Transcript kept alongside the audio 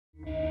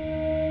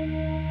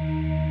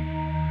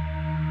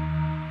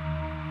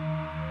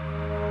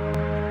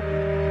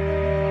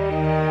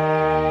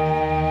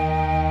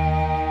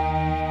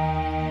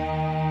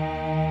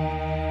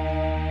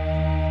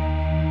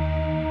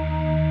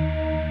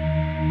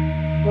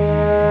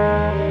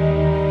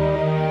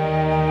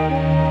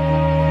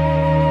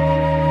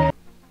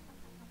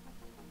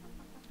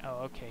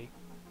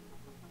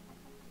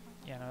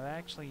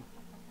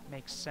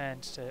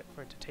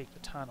for it to take the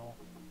tunnel.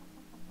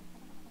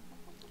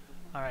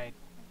 Alright,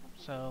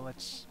 so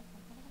let's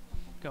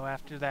go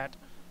after that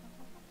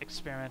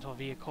experimental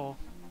vehicle.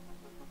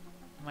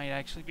 Might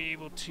actually be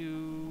able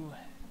to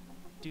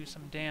do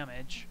some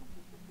damage.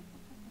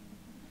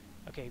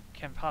 Okay,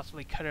 can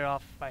possibly cut it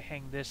off by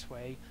heading this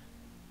way.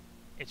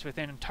 It's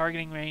within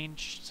targeting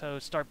range, so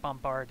start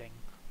bombarding.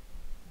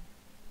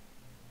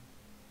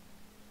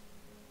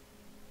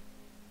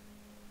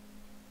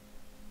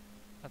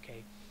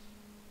 Okay.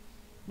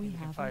 We can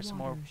have fire a some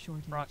water more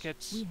shortage.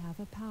 rockets. We have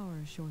a power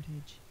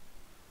shortage.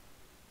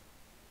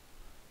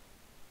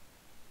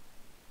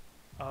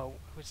 Oh,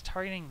 it was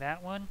targeting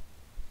that one?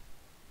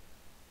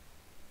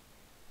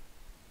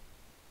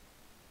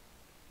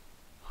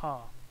 Huh.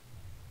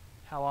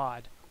 How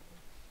odd.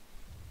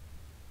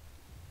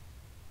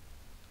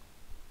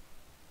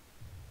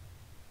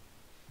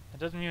 It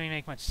doesn't really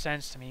make much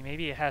sense to me.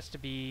 Maybe it has to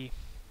be...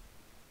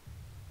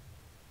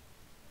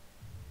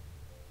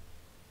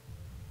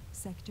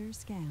 Sector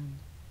scanned.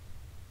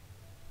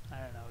 I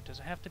don't know. Does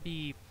it have to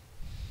be...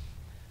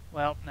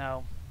 Well,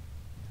 no.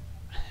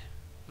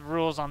 The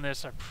rules on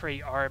this are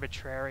pretty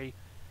arbitrary.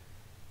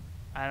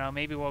 I don't know.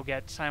 Maybe we'll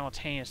get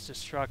simultaneous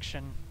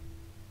destruction.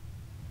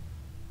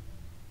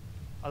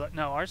 Although,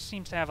 no, ours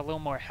seems to have a little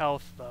more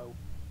health, though.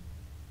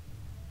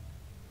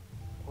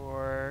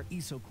 Or...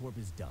 ESOcorp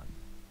is done.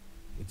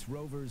 Its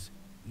rovers,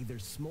 either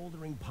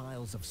smoldering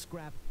piles of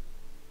scrap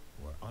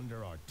or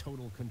under our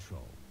total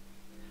control.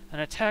 An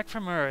attack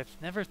from Earth.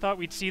 Never thought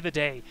we'd see the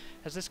day.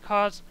 Has this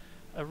caused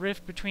a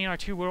rift between our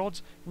two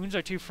worlds? Wounds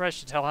are too fresh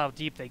to tell how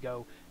deep they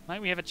go.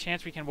 Might we have a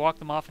chance we can walk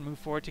them off and move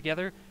forward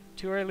together?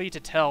 Too early to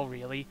tell,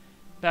 really.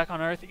 Back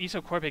on Earth,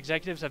 ESOcorp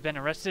executives have been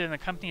arrested and the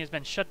company has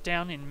been shut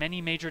down in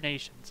many major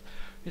nations.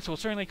 This will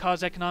certainly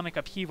cause economic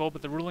upheaval,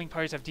 but the ruling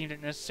parties have deemed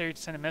it necessary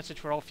to send a message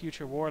for all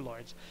future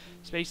warlords.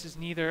 Space is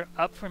neither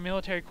up for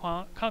military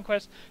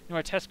conquest nor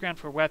a test ground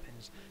for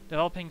weapons.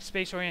 Developing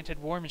space-oriented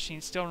war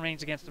machines still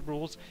remains against the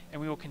rules, and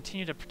we will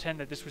continue to pretend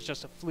that this was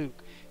just a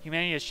fluke.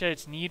 Humanity has shed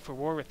its need for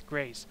war with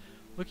grace.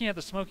 Looking at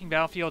the smoking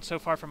battlefield so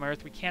far from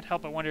Earth, we can't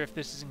help but wonder if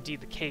this is indeed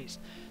the case.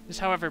 This,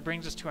 however,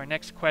 brings us to our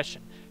next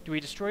question. Do we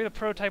destroy the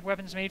prototype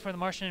weapons made for the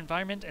Martian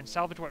environment and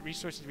salvage what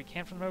resources we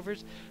can from the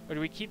rovers, or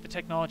do we keep the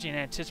technology in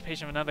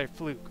anticipation of another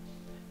fluke?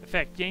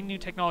 Effect: gain new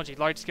technology,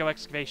 large-scale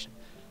excavation.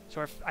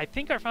 So I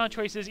think our final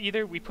choice is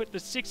either we put the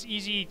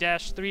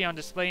 6EZ-3 on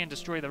display and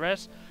destroy the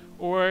rest,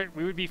 or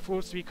we would be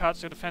fools to be caught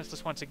so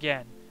defenseless once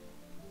again.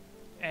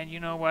 And you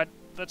know what?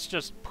 Let's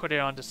just put it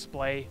on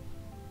display.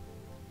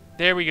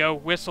 There we go,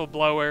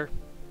 whistleblower.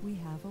 We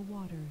have a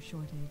water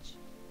shortage.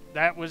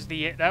 That was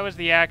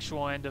the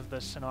actual end of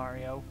the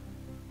scenario.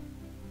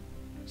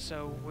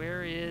 So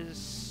where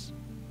is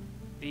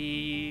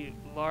the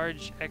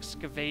large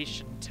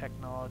excavation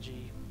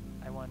technology,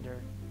 I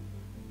wonder?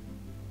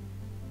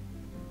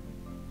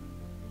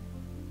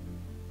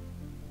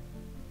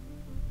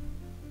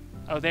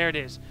 Oh, there it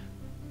is.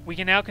 We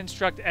can now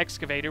construct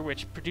Excavator,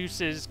 which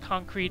produces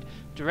concrete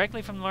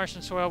directly from the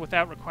Martian soil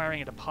without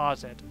requiring a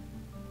deposit.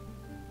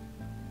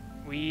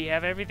 We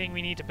have everything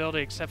we need to build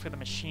it except for the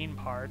machine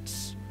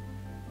parts.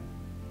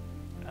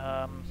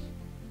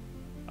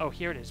 Oh,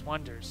 here it is.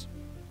 Wonders.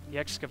 The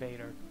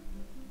excavator.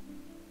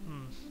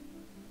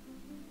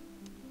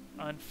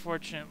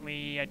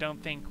 Unfortunately, I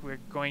don't think we're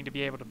going to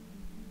be able to...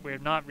 We're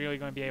not really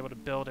going to be able to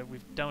build it. We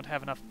don't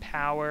have enough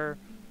power.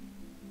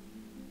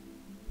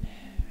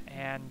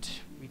 And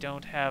we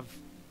don't have...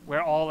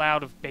 We're all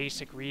out of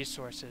basic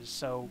resources,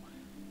 so...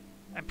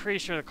 I'm pretty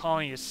sure the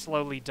colony is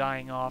slowly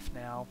dying off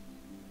now.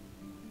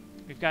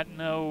 We've got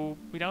no...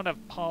 We don't have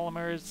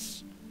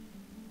polymers.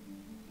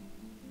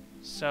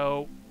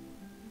 So...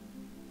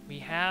 We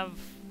have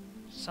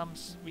some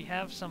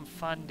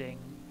funding.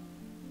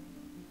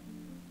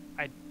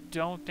 I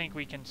don't think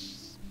we can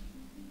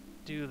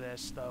do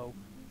this, though.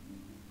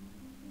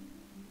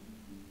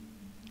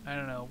 I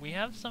don't know. We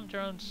have some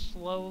drones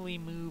slowly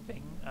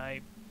moving.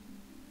 Can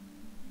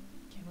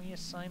we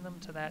assign them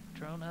to that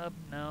drone hub?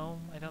 No,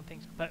 I don't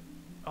think so. But,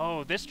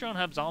 oh, this drone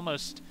hub's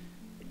almost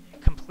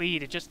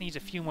complete. It just needs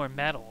a few more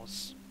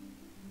metals.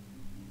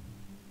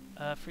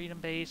 Freedom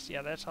Base,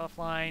 yeah, that's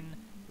offline.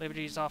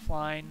 Liberty's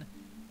offline.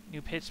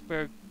 New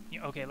Pittsburgh.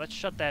 Okay, let's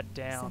shut that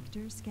down.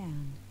 Sector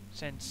scanned.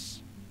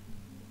 Since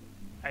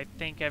I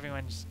think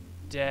everyone's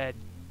dead.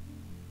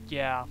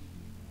 Yeah.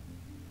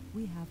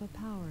 We have a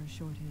power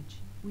shortage.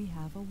 We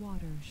have a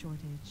water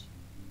shortage.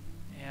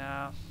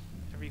 Yeah.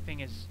 Everything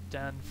is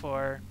done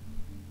for.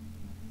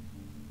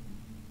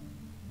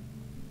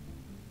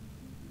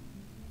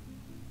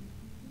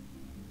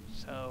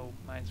 So,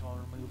 might as well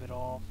remove it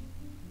all.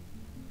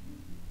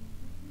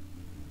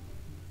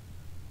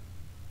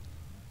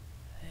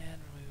 And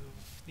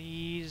remove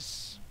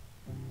these.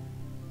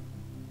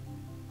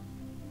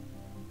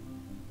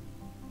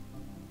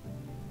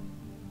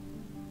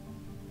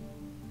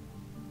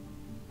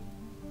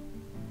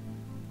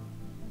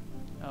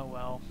 Oh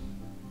well.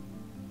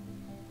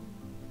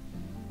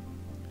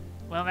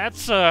 Well,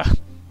 that's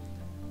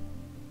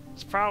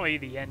it's probably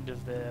the end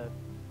of the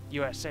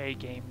USA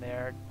game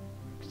there.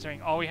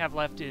 considering all we have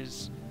left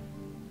is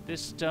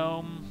this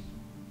dome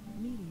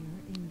Meteor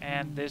incoming.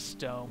 and this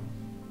dome.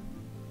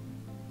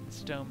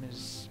 This dome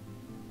is...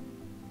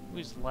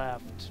 who's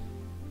left?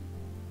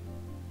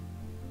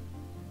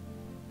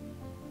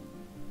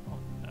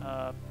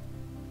 Oh,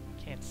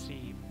 can't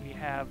see. We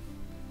have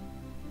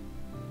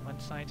one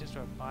scientist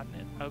or a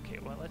botanist. Okay,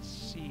 well, let's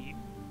see.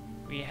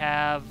 We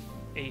have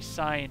a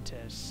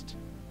scientist.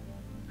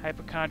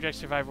 Hypochondriac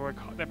survivor.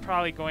 They're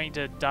probably going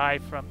to die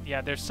from...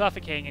 yeah, they're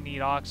suffocating and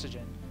need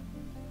oxygen.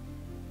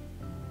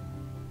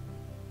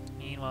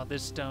 Meanwhile,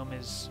 this dome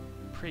is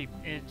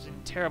it's in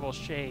terrible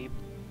shape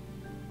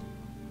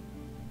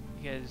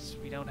because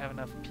we don't have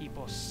enough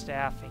people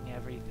staffing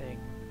everything.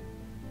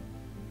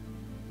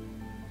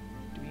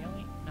 Do we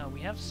only... no,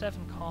 we have 7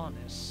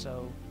 colonists,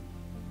 so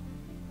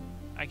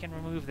I can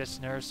remove this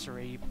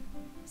nursery.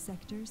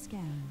 Sector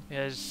scanned.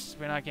 Because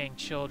we're not getting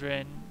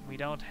children. We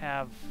don't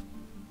have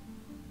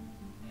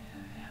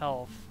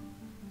health.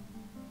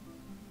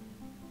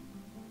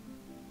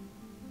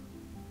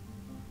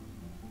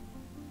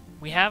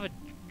 We have a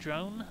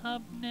drone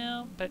hub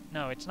now, but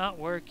no, it's not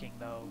working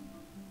though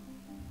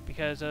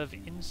because of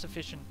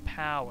insufficient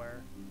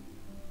power.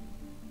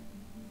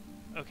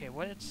 Okay,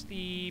 what's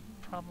the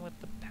problem with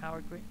the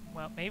power grid?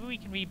 Well, maybe we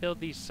can rebuild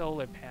these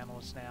solar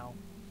panels now,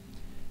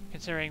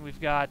 considering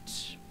we've got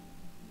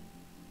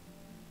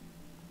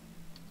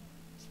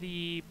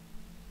the...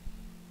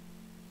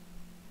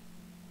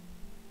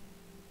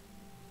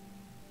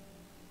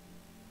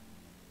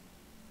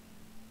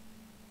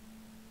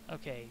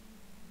 okay,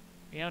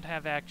 we don't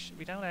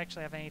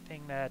actually have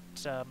anything that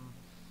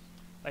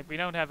like we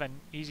don't have an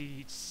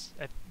easy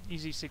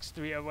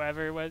 63 or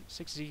whatever it was,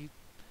 6Z.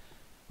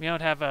 We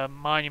don't have a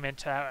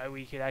monument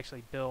we could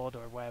actually build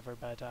or whatever,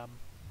 but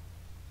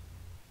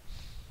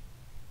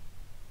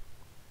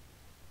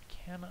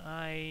can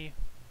I...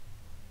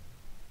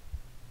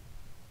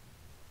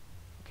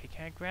 okay,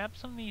 can I grab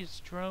some of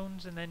these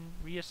drones and then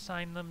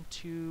reassign them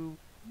to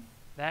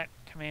that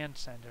command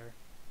center?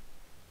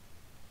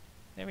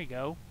 There we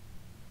go.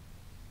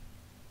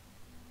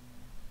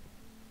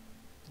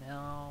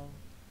 Now,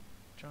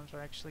 drones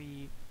are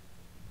actually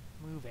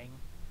moving.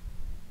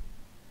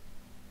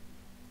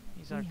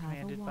 These are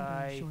commanded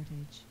by...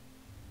 shortage.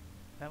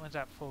 that one's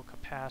at full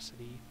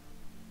capacity.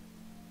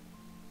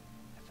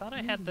 I thought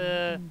I had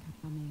the...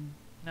 Incoming.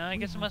 no, I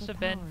guess it must have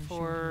been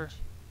for...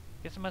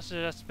 I guess it must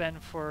have just been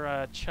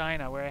for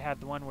China, where I had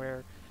the one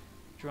where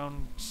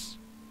drones,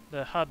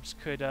 the hubs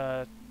could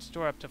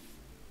store up to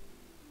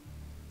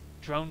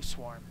drone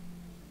swarm.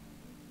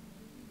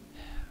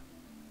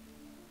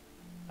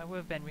 That would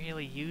have been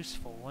really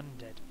useful,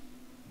 wouldn't it?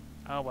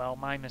 Oh well,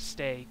 my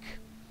mistake.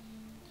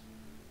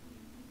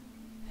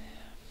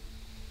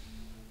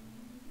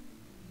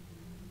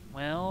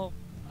 Well,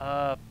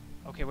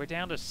 okay, we're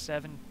down to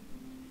 7.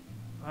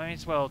 I might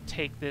as well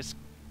take this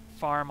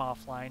farm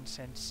offline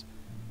since...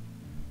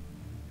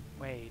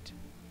 wait.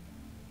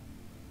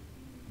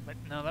 But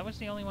no, that was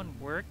the only one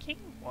working?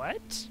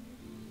 What?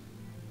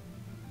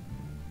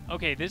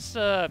 Okay, this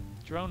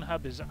drone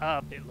hub is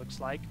up, it looks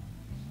like.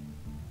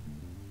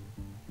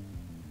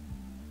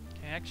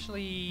 Can I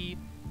actually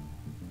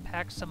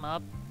pack some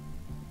up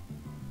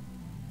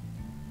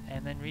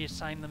and then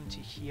reassign them to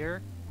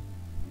here?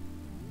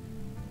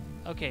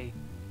 Okay,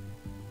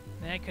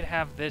 then I could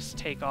have this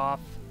take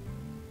off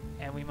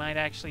and we might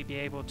actually be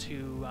able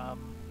to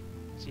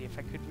see if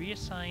I could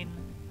reassign...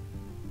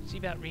 see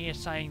about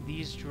reassigning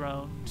these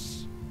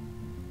drones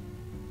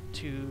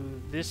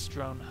to this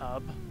drone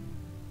hub.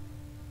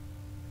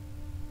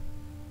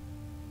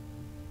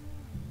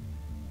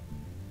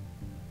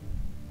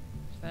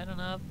 Is that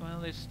enough?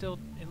 Well, there's still...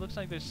 it looks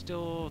like there's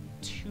still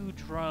 2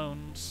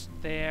 drones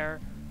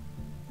there.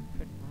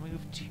 Could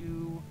remove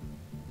 2.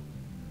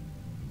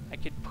 I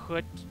could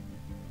put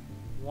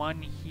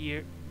 1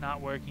 here.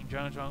 Not working.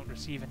 Drones won't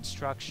receive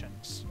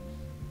instructions.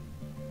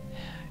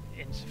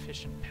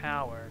 Insufficient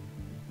power.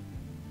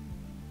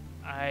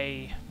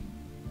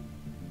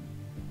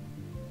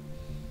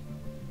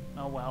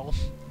 oh well.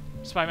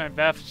 Despite my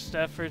best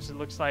efforts, it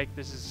looks like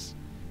this is...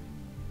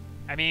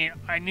 I mean,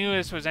 I knew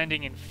this was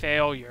ending in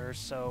failure,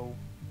 so...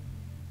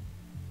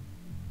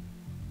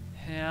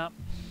 yeah.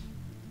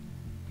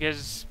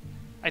 Because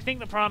I think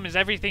the problem is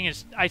everything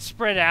is... I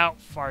spread out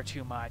far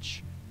too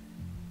much.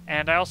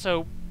 And I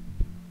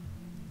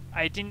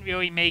didn't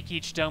really make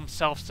each dome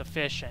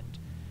self-sufficient.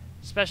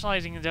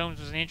 Specializing in domes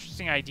was an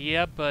interesting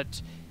idea,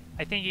 but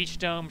I think each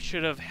dome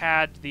should have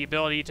had the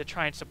ability to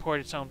try and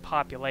support its own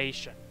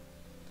population.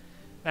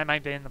 That might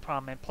have been the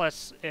problem. And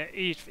plus,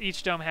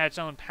 each dome had its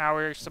own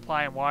power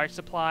supply and water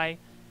supply.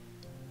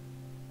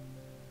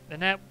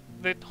 The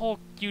whole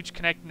huge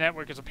connected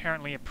network is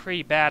apparently a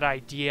pretty bad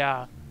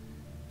idea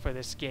for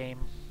this game.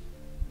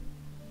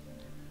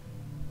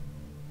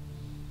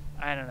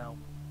 I don't know.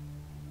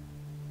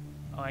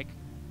 Oh, I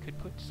could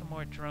put some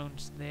more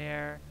drones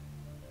there.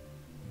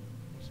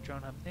 There's a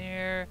drone hub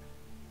there.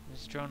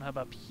 There's a drone hub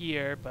up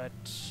here, but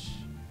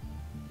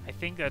I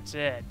think that's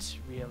it,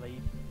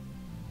 really.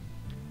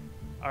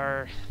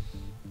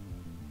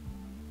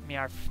 I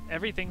mean,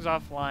 everything's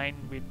offline.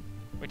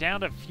 We're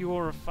down to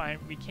fuel refine.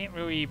 We can't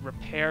really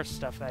repair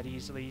stuff that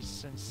easily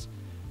since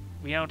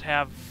we don't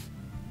have.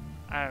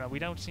 I don't know. We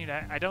don't seem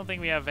to. I don't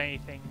think we have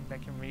anything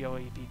that can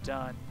really be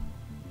done.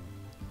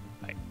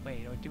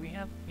 Wait. Do we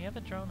have? We have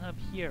a drone hub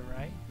here,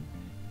 right?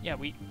 Yeah.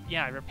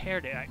 I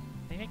repaired it.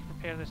 They can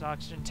repair this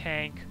oxygen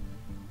tank.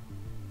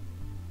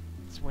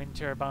 It's wind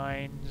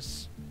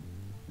turbines.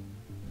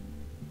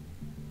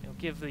 It'll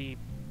give the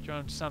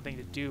drone something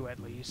to do at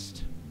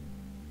least.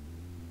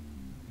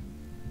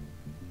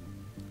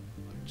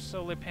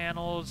 Solar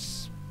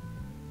panels.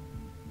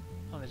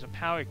 Oh, there's a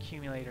power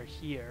accumulator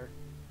here.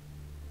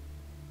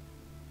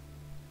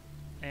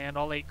 And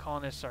all 8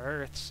 colonists are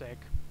Earthsick.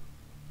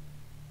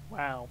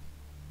 Wow.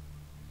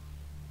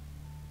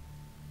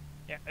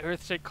 Yeah,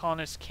 Earthsick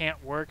colonists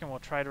can't work and will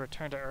try to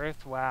return to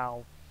Earth.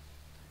 Wow.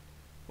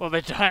 Well,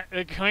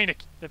 they're going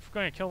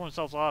to kill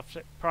themselves off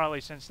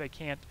probably since they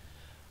can't.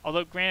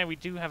 Although, granted, we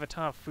do have a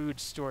ton of food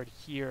stored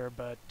here,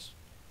 but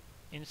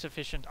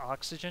insufficient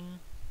oxygen.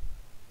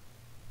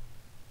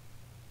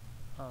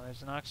 Oh,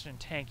 there's an oxygen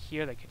tank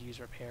here that could use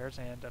repairs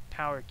and a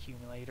power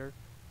accumulator.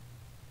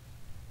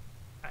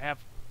 I have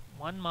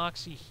 1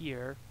 Moxie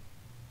here.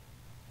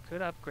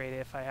 Could upgrade it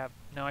if I have...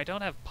 No, I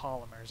don't have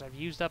polymers. I've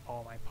used up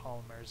all my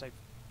polymers, I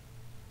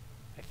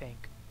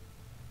think.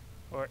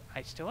 Or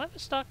I still have a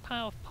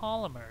stockpile of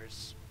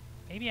polymers.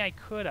 Maybe I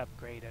could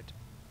upgrade it.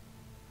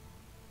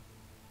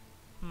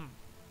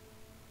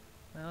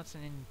 Well,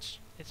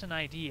 it's an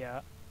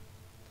idea.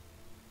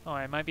 Oh,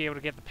 I might be able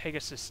to get the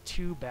Pegasus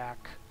 2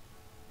 back.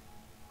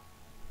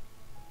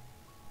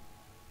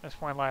 That's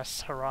my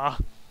last hurrah.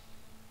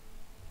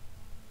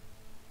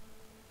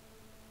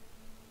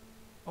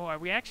 Oh, are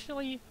we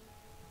actually...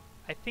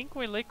 I think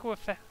we're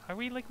Are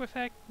we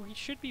We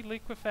should be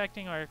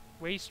liquefacting our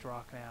waste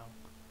rock now.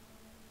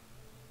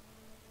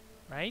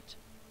 Right?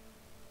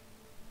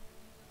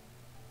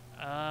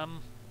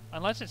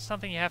 Unless it's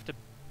something you have to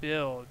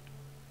build.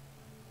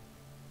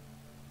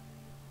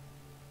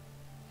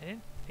 I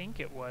didn't think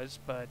it was,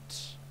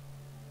 but...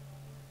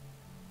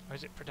 Or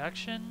is it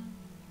production?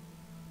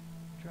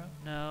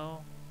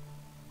 No.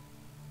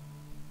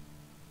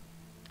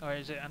 Or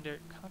is it under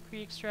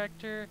concrete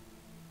extractor?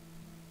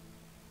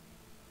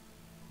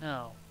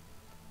 No.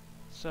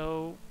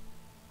 So,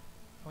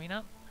 are we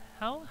not...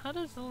 How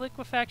does the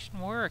liquefaction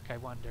work, I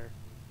wonder?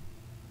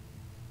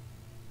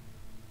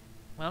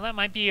 Well, that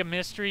might be a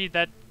mystery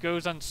that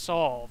goes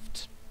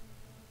unsolved.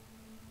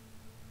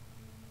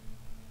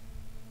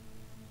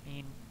 I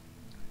mean,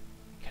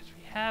 because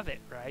we have it,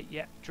 right?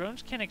 Yeah,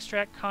 drones can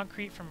extract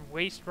concrete from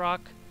waste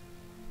rock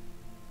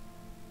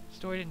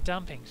stored in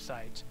dumping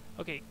sites.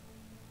 Okay,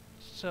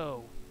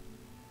 so...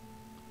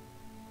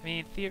 I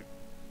mean,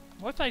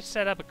 what if I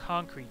set up a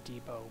concrete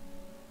depot,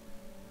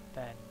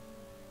 then?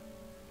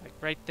 Like,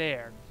 right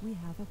there. We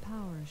have a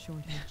power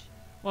shortage.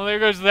 Well, there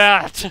goes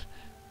that!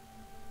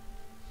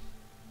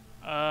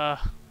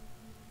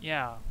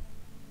 Yeah.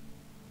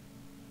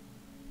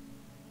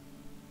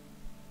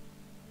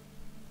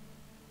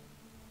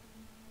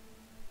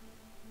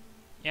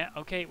 Yeah,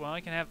 okay, well,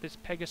 I can have this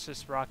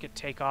Pegasus rocket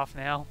take off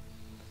now.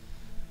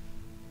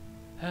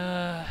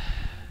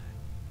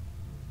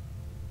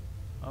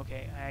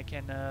 Okay, I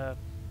can,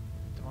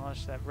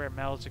 demolish that rare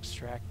metals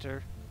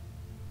extractor.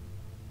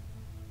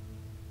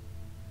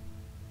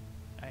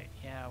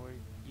 Yeah, we're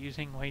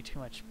using way too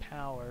much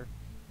power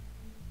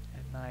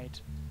at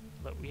night.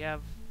 But we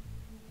have...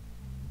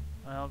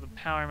 Well, the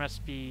power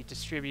must be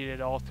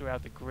distributed all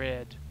throughout the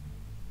grid.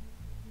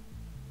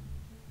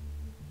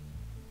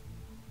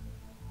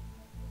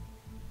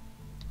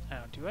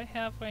 Oh, do I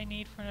have what I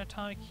need for an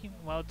atomic human?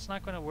 Well, it's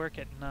not going to work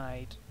at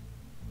night.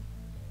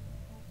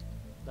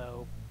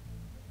 Though.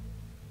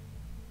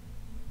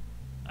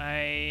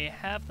 I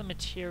have the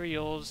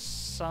materials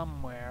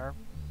somewhere.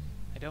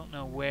 I don't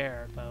know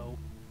where, though.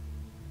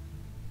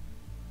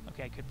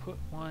 Okay, I could put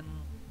one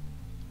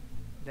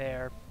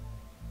there.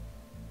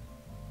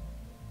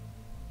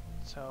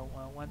 So,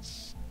 well,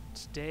 once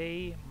it's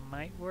day,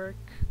 might work.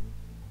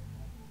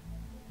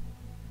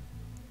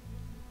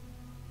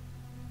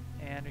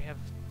 And we have...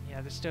 Yeah,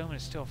 this dome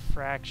is still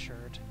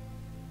fractured.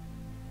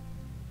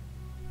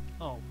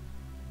 Oh.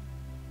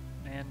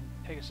 And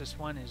Pegasus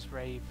 1 is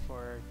ready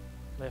for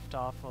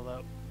liftoff,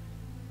 although...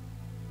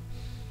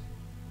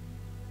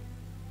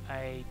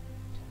 I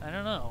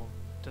don't know.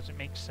 Does it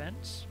make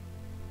sense?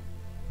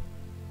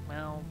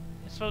 Well,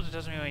 I suppose it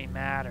doesn't really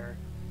matter.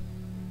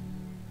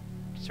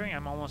 Considering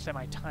I'm almost at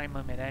my time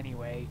limit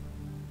anyway.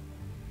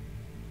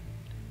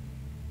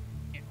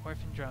 Yeah,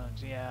 orphan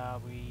drones, yeah,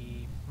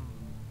 we...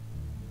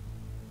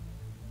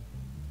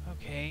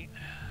 Okay.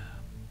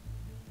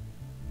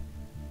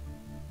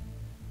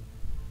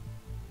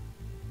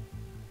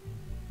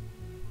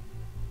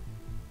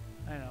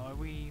 I don't know, are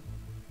we...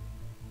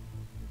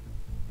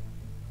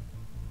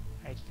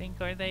 I think,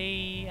 are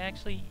they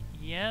actually...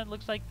 Yeah, it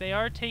looks like they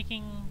are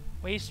taking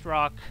waste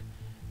rock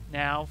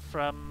now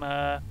from...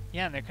 yeah,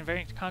 and they're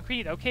converting it to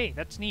concrete. Okay,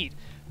 that's neat.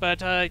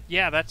 But,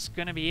 yeah, that's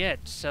gonna be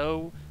it.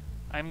 So,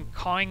 I'm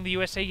calling the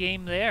USA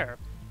game there.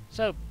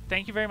 So,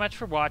 thank you very much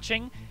for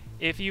watching.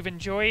 If you've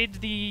enjoyed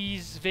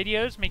these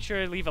videos, make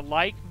sure to leave a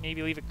like,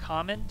 maybe leave a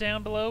comment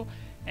down below.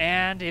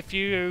 And if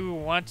you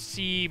want to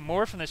see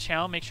more from this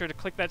channel, make sure to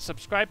click that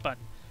subscribe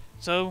button.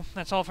 So,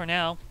 that's all for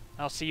now.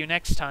 I'll see you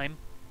next time.